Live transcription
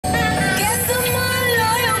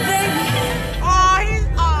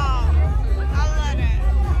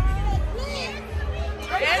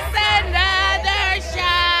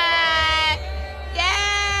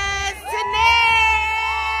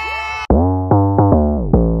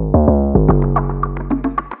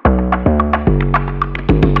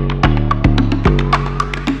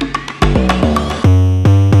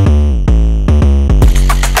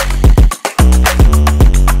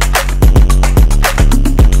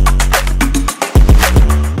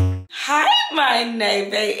my name,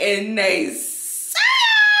 they and they.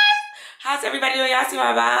 How's everybody doing? Y'all see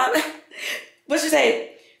my vibe? What you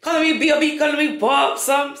say? Calling me B.O.B., calling me Bob,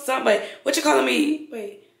 some, but what you calling me?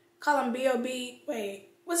 Wait, call him B.O.B. Wait,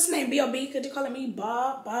 what's his name? B.O.B.? Could you call me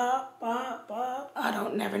Bob? I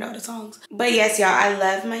don't never know the songs. But yes, y'all, I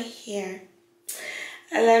love my hair.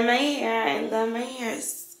 I love my hair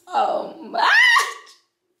so much.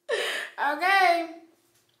 Okay.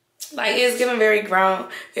 Like, it's giving very grown,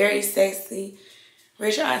 very sexy,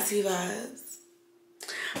 rich auntie vibes.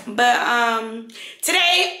 But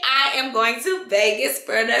today I am going to Vegas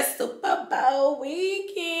for the Super Bowl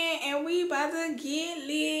weekend, and we about to get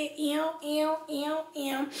lit.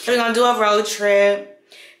 We're gonna do a road trip,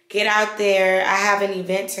 get out there. I have an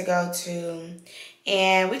event to go to,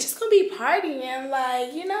 and we just gonna be partying.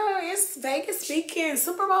 Like, you know, it's Vegas weekend,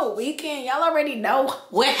 Super Bowl weekend. Y'all already know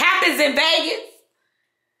what happens in Vegas.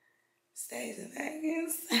 Stays in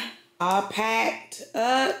Vegas. All packed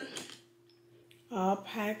up. Y'all,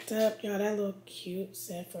 that little cute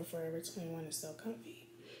set for Forever 21 is so comfy.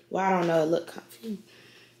 Well, I don't know, it look comfy.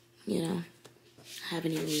 You know, I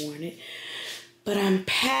haven't even worn it. But I'm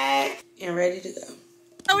packed and ready to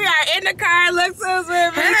go. We are in the car. Look so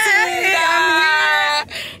swift. Hey, I'm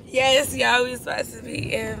here. Yes, y'all, we supposed to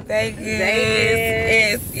be in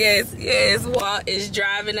Vegas. Yes. Walt is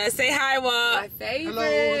driving us. Say hi, Walt. My favorite.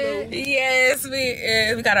 Hello. Yes,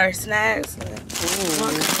 we got our snacks.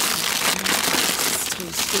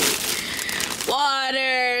 Water.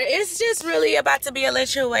 It's just really about to be a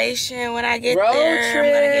situation when I get there. I'm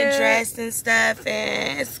gonna get dressed and stuff,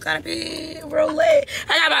 and it's gonna be real lit.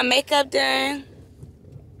 I got my makeup done.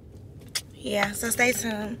 Yeah, so stay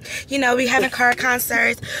tuned. You know, we having car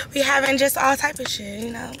concerts. We having just all type of shit, you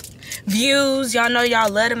know. Views. Y'all know y'all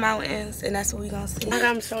love the mountains, and that's what we gonna see.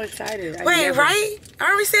 I'm so excited. Wait, right?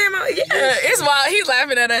 Aren't we seeing mountains? Yeah, it's wild. He's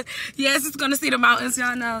laughing at us. Yes, it's gonna see the mountains.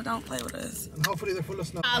 Y'all know. Don't play with us. And hopefully they're full of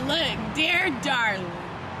snow. Look, dear darling.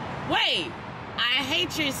 Wait, I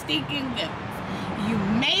hate your stinking lips. You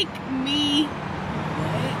make me...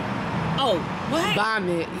 What? Oh, what?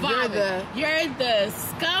 Vomit. You're the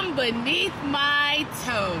scum beneath my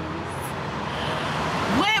toes.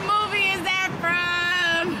 What movie is that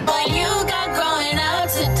from? What you got growing up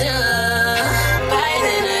to do? By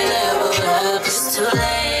then I level up, it's too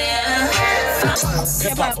late.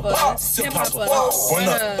 Hip-hop,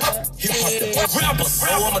 rappers,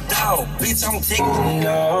 bro, I'm a dog, bitch, I'm taking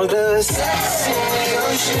all the sex in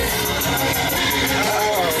your shit.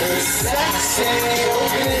 All the sex in your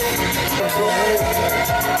shit.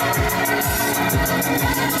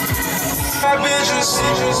 My bitches,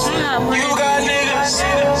 you got niggas,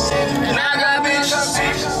 and I got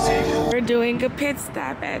bitches. We're doing a pit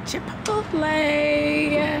stop at Chipotle.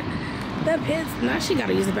 The pits. Now she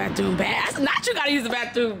gotta use the bathroom bad. Not you gotta use the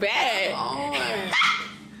bathroom bad.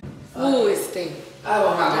 Ooh, it stinks.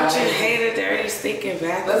 Oh my God. Don't you hate a dirty, stinking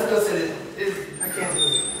bathroom? Let's go to the... I can't do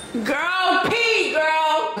it. Girl, pee,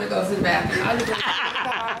 girl. I'm gonna go to the bathroom.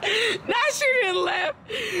 Now she didn't laugh.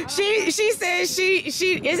 She said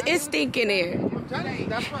it's stinking there. I'm telling you,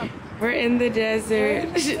 that's why. We're in the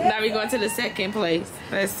desert. Now we going to the second place.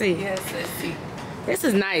 Let's see. Yes, let's see. This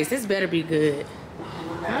is nice. This better be good.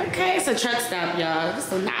 Okay, it's a truck stop, y'all.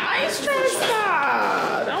 It's a nice truck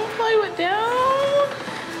stop. Don't play with them.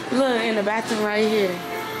 Look, in the bathroom right here.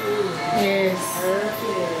 Yes.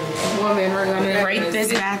 Woman, we're gonna rate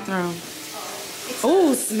this bathroom.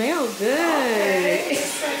 Ooh, smell good.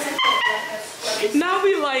 Now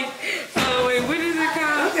we like, wait, what is it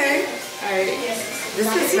called? Okay. All right. This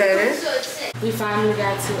is better. We finally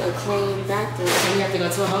got to a clean bathroom, so we have to go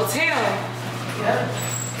to a hotel. Yep.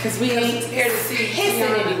 Cause we ain't here to see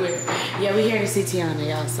Tiana anywhere. Yeah, we here to see Tiana,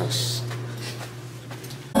 y'all. So shh.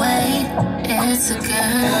 Wait, it's a good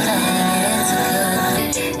night.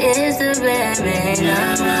 It's the baby,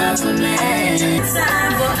 I'm for me.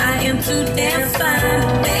 Time, but I am too damn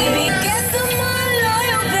fine, baby. Get some more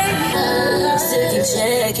loyal, baby. I'm still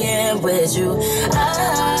checking with you.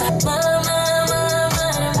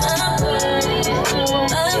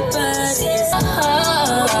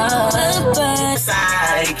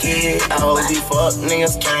 I always be fuck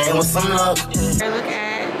niggas came with some luck. Look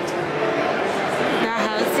at the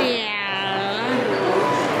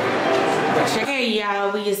hotel. Hey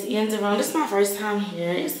y'all, we just in the room. This is my first time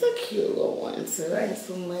here. It's a cute little one too. I ain't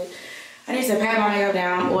so much. I need to pat my hair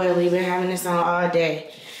down oily. Been having this on all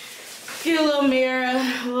day. Cute little mirror,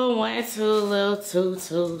 little 1-2, little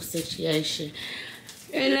 2-2 situation.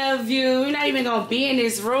 And a view. We're not even gonna be in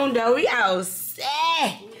this room though. We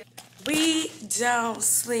outside. We don't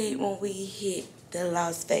sleep when we hit the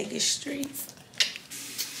Las Vegas streets.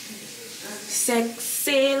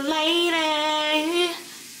 Sexy lady.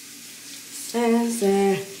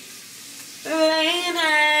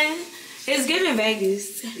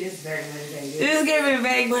 It's very much Vegas. It's giving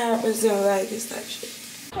Vegas. What happens in Vegas type shit.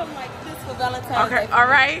 Come like this for Valentine's Day. Okay, all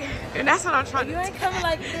right. And that's what I'm trying to do. You ain't coming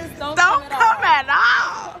like this. Don't come come at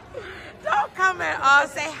all. Don't come at all.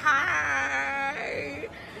 Say hi.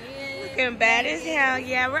 Looking bad as hell.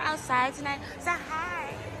 Yeah, we're outside tonight. Say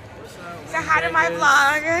hi. What's up? Say hi to my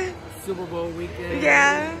vlog. Super Bowl weekend.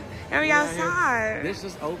 Yeah. And we outside. This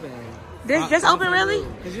just opened. This just open, really?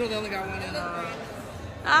 Because you know they only got one in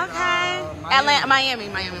Okay. Miami.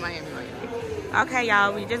 Miami. Okay,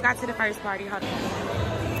 y'all. We just got to the first party. Hold on.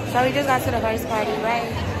 So we just got to the first party,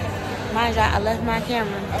 right? Mind y'all, I left my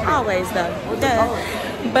camera. Always, though. Duh.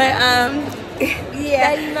 But,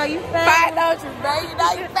 yeah. You know you fat. Don't you, baby? You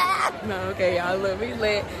know you fat. No, okay, y'all. Look, we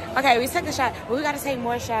lit. Okay, we took a shot. But we got to take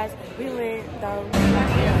more shots. We lit, though.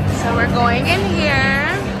 So we're going in here.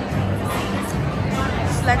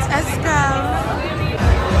 Let's go.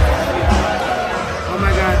 Oh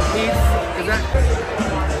my God, Peace. Is that?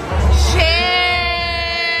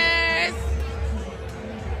 Cheers!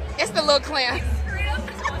 It's the little clam.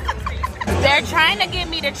 They're trying to get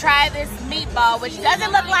me to try this meatball, which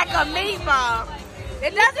doesn't look like a meatball.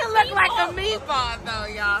 It doesn't look like a meatball, though,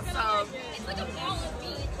 y'all. So It's like a ball of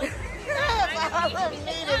meat. ball of meat.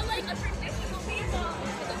 It's not like a traditional meatball.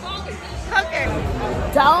 It's a ball of meat. Okay.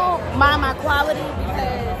 Don't mind my quality because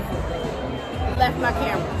I left my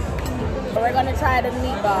camera. But we're gonna try the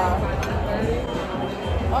meatball.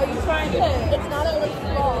 Oh, you trying it? It's not a leaf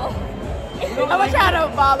ball. I'm gonna try the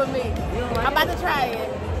ball of meat. I'm about to try it.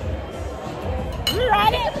 You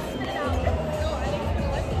tried it?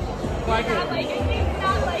 Like it. Not like it. It's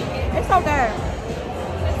not like it. It's okay.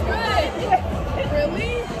 It's good.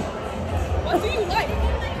 Really? What do you like?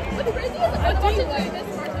 What's crazy is I don't like this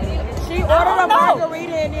margarita. She ordered a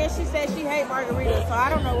margarita and then she said she hates margaritas, so I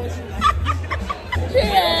don't know what she likes.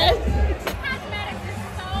 Cheers. Cosmetics is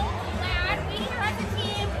so glad we here as a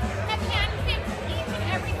team have handpicked each and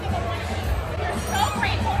every single one of you. We're so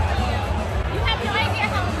grateful for you. You have no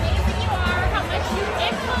idea how amazing you are, how much you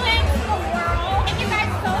influence the world. Thank you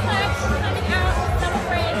guys so much for coming out to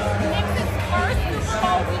celebrate NYX's first Super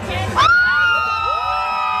Bowl weekend.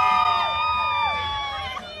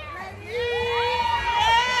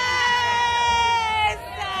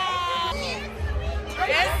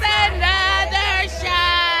 It's another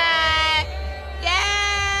shot.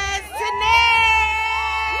 Yes, tonight.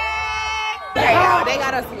 Okay, y'all, they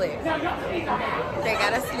got us lit. They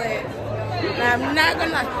got us lit. I'm not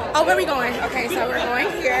gonna lie. Oh, where we going? Okay, so we're going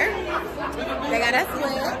here. They got us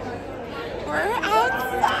lit. We're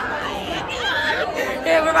outside.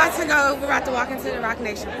 Yeah, we're about to go. We're about to walk into the Rock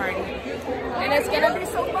Nation party. And it's gonna be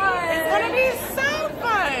so fun. It's gonna be so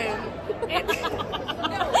fun.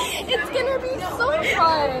 It's gonna be so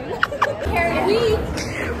fun.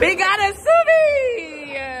 We got a Subi.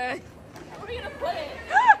 Where are we gonna put it?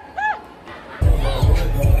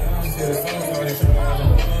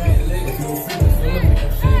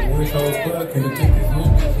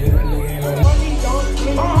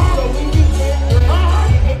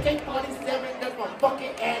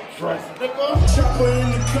 Chopper in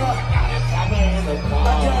the car.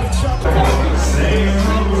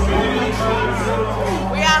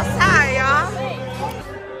 We outside, y'all.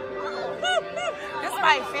 This is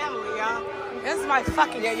my family, y'all. This is my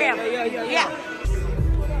fucking family. Yeah.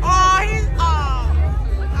 Oh, he's I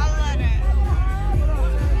love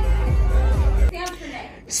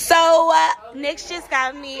that. So, NYX just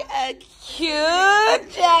got me a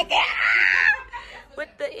cute jacket with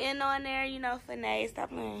the N on there, you know, finesse. Stop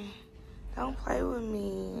playing. Don't play with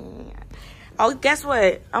me. Oh, guess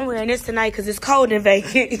what? I'm wearing this tonight because it's cold in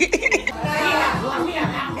Vegas. It was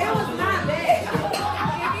not bad.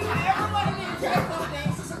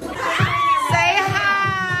 Say hi.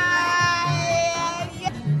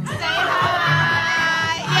 Say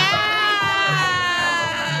hi.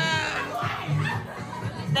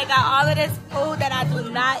 Yeah. They got all of this food that I do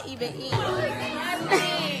not even eat.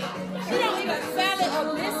 She don't eat a salad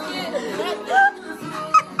or biscuit.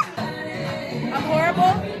 I'm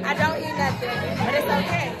horrible. I don't eat nothing, but it's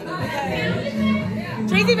okay.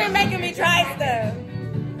 She's even making me try stuff.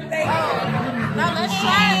 Thank you. No, let's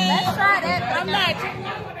try it. Let's try that. I'm not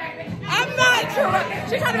trying.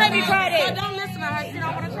 She trying to make me try it. Don't listen to her. She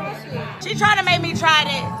don't want to try shit. She trying to make me try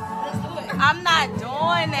this. I'm not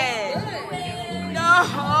doing it. No.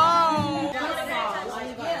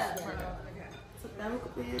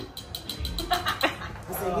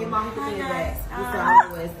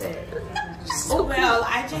 Well,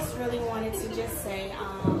 I just really wanted to just say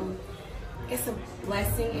it's a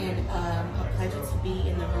blessing and a pleasure to be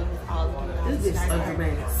in the room with all of you.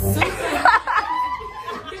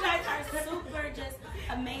 You guys are super just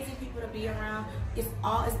amazing people to be around. It's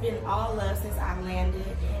been all love since I landed.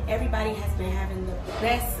 Everybody has been having the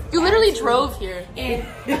best. You literally drove here. And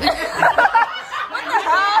What the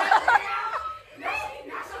hell?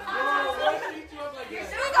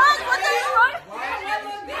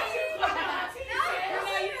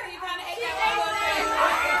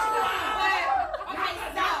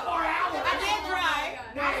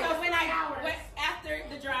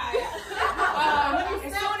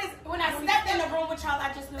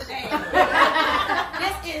 I just knew that.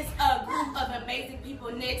 This is a group of amazing people.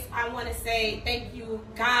 NYX, I want to say thank you,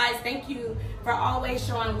 guys. Thank you for always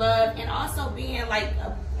showing love and also being like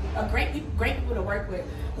a great people to work with.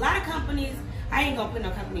 A lot of companies, I ain't gonna put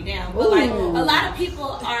no company down, but like a lot of people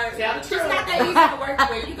are just not that easy to work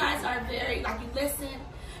with. You guys are very like, you listen,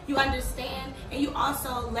 you understand, and you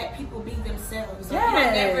also let people be themselves. So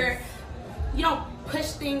you don't push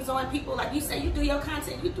things on people. Like you say, you do your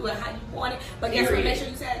content, you do it how you want it. But guess what? Make sure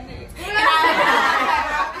you say it next. I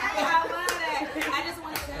love that. I just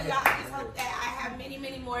want to tell y'all, I just hope that I have many,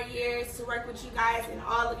 many more years to work with you guys and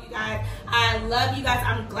all of you guys. I love you guys.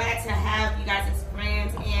 I'm glad to have you guys as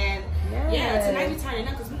friends. And yeah, tonight we turning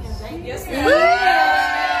up because we can Vegas.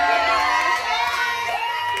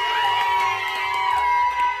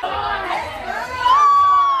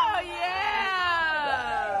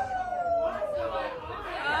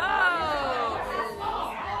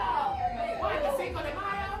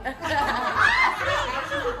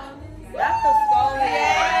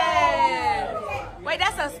 Wait,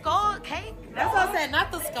 that's a skull cake? That's what I said,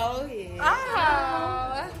 not the skull head.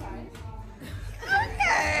 Oh.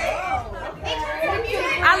 Okay.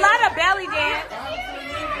 I love the belly dance.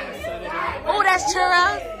 Oh, that's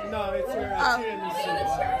churros? No, it's your tiramisu.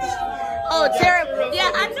 Oh, churro.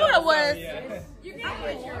 Yeah, I knew it was.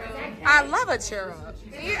 I love a churro.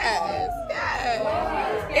 Yes, yes.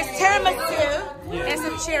 It's tiramisu and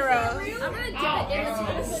some churros. I'm gonna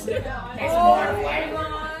dip it in.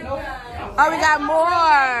 Oh, we got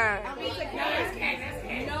more.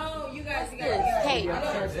 No, you guys Cake.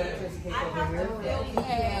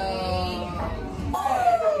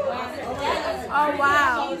 Oh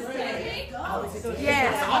wow.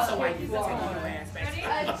 Yes.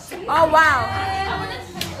 Oh wow.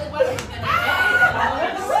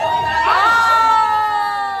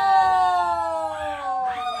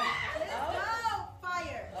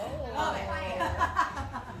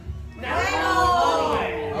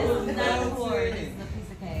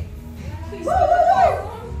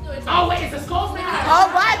 Oh, wait, it's a skull man. Oh,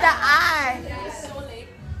 why the eye?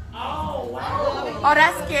 Oh, wow. Oh,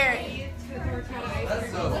 that's scary.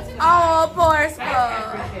 Oh, poor skull.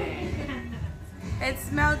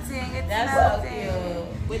 It's melting. It's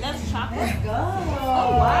melting. Wait, that's chocolate? Oh,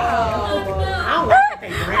 wow. I'm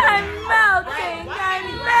melting. I'm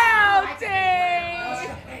melting.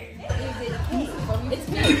 It's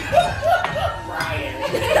me.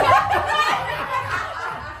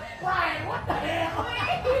 Brian, what the hell?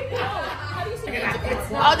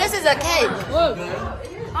 Oh, this is a cake.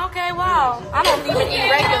 Okay, wow. I don't even eat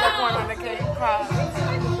regular corn on the cake.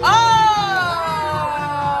 Oh!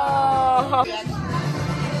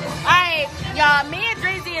 Alright, y'all, me and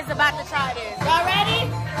Dreezy is about to try this. Y'all ready?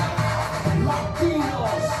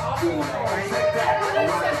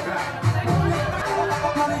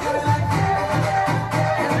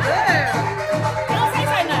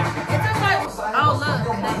 Oh, look,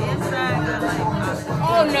 the inside got like...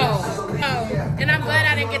 Oh, no. Oh, and I'm glad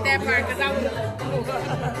I didn't get that part because I was...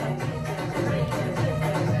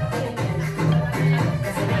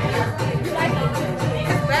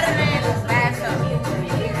 better than bad stuff.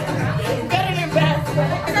 Better than bad.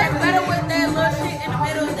 It's better with that little shit in the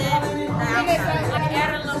middle than the outside.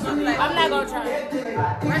 I'm not going to try it.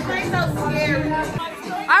 My train's so scary.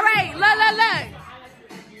 All right, look.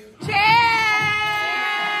 Cheers!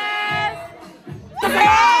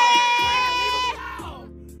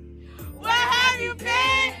 Where have you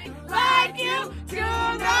been? Like you do,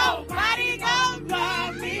 nobody gon'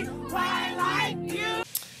 love me quite like you.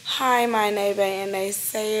 Hi, my neighbor and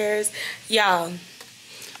naysayers. Y'all,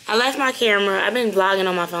 I left my camera. I've been vlogging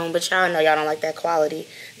on my phone, but y'all know y'all don't like that quality.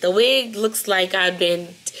 The wig looks like I've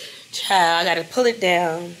been, child, I gotta pull it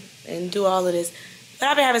down and do all of this. But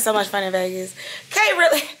I've been having so much fun in Vegas. Can't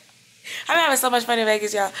really, I've been having so much fun in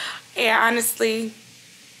Vegas, y'all. And honestly,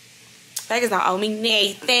 Vegas don't owe me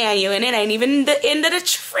Nathaniel, and it ain't even the end of the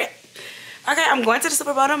trip. Okay, I'm going to the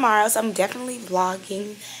Super Bowl tomorrow, so I'm definitely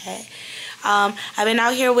vlogging that. I've been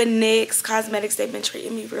out here with NYX Cosmetics. They've been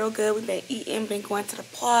treating me real good. We've been eating, been going to the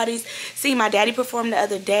parties. See, my daddy performed the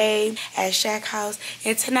other day at Shack House.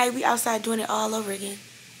 And tonight we outside doing it all over again.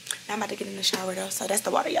 Now I'm about to get in the shower though, so that's the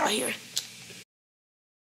water y'all hear.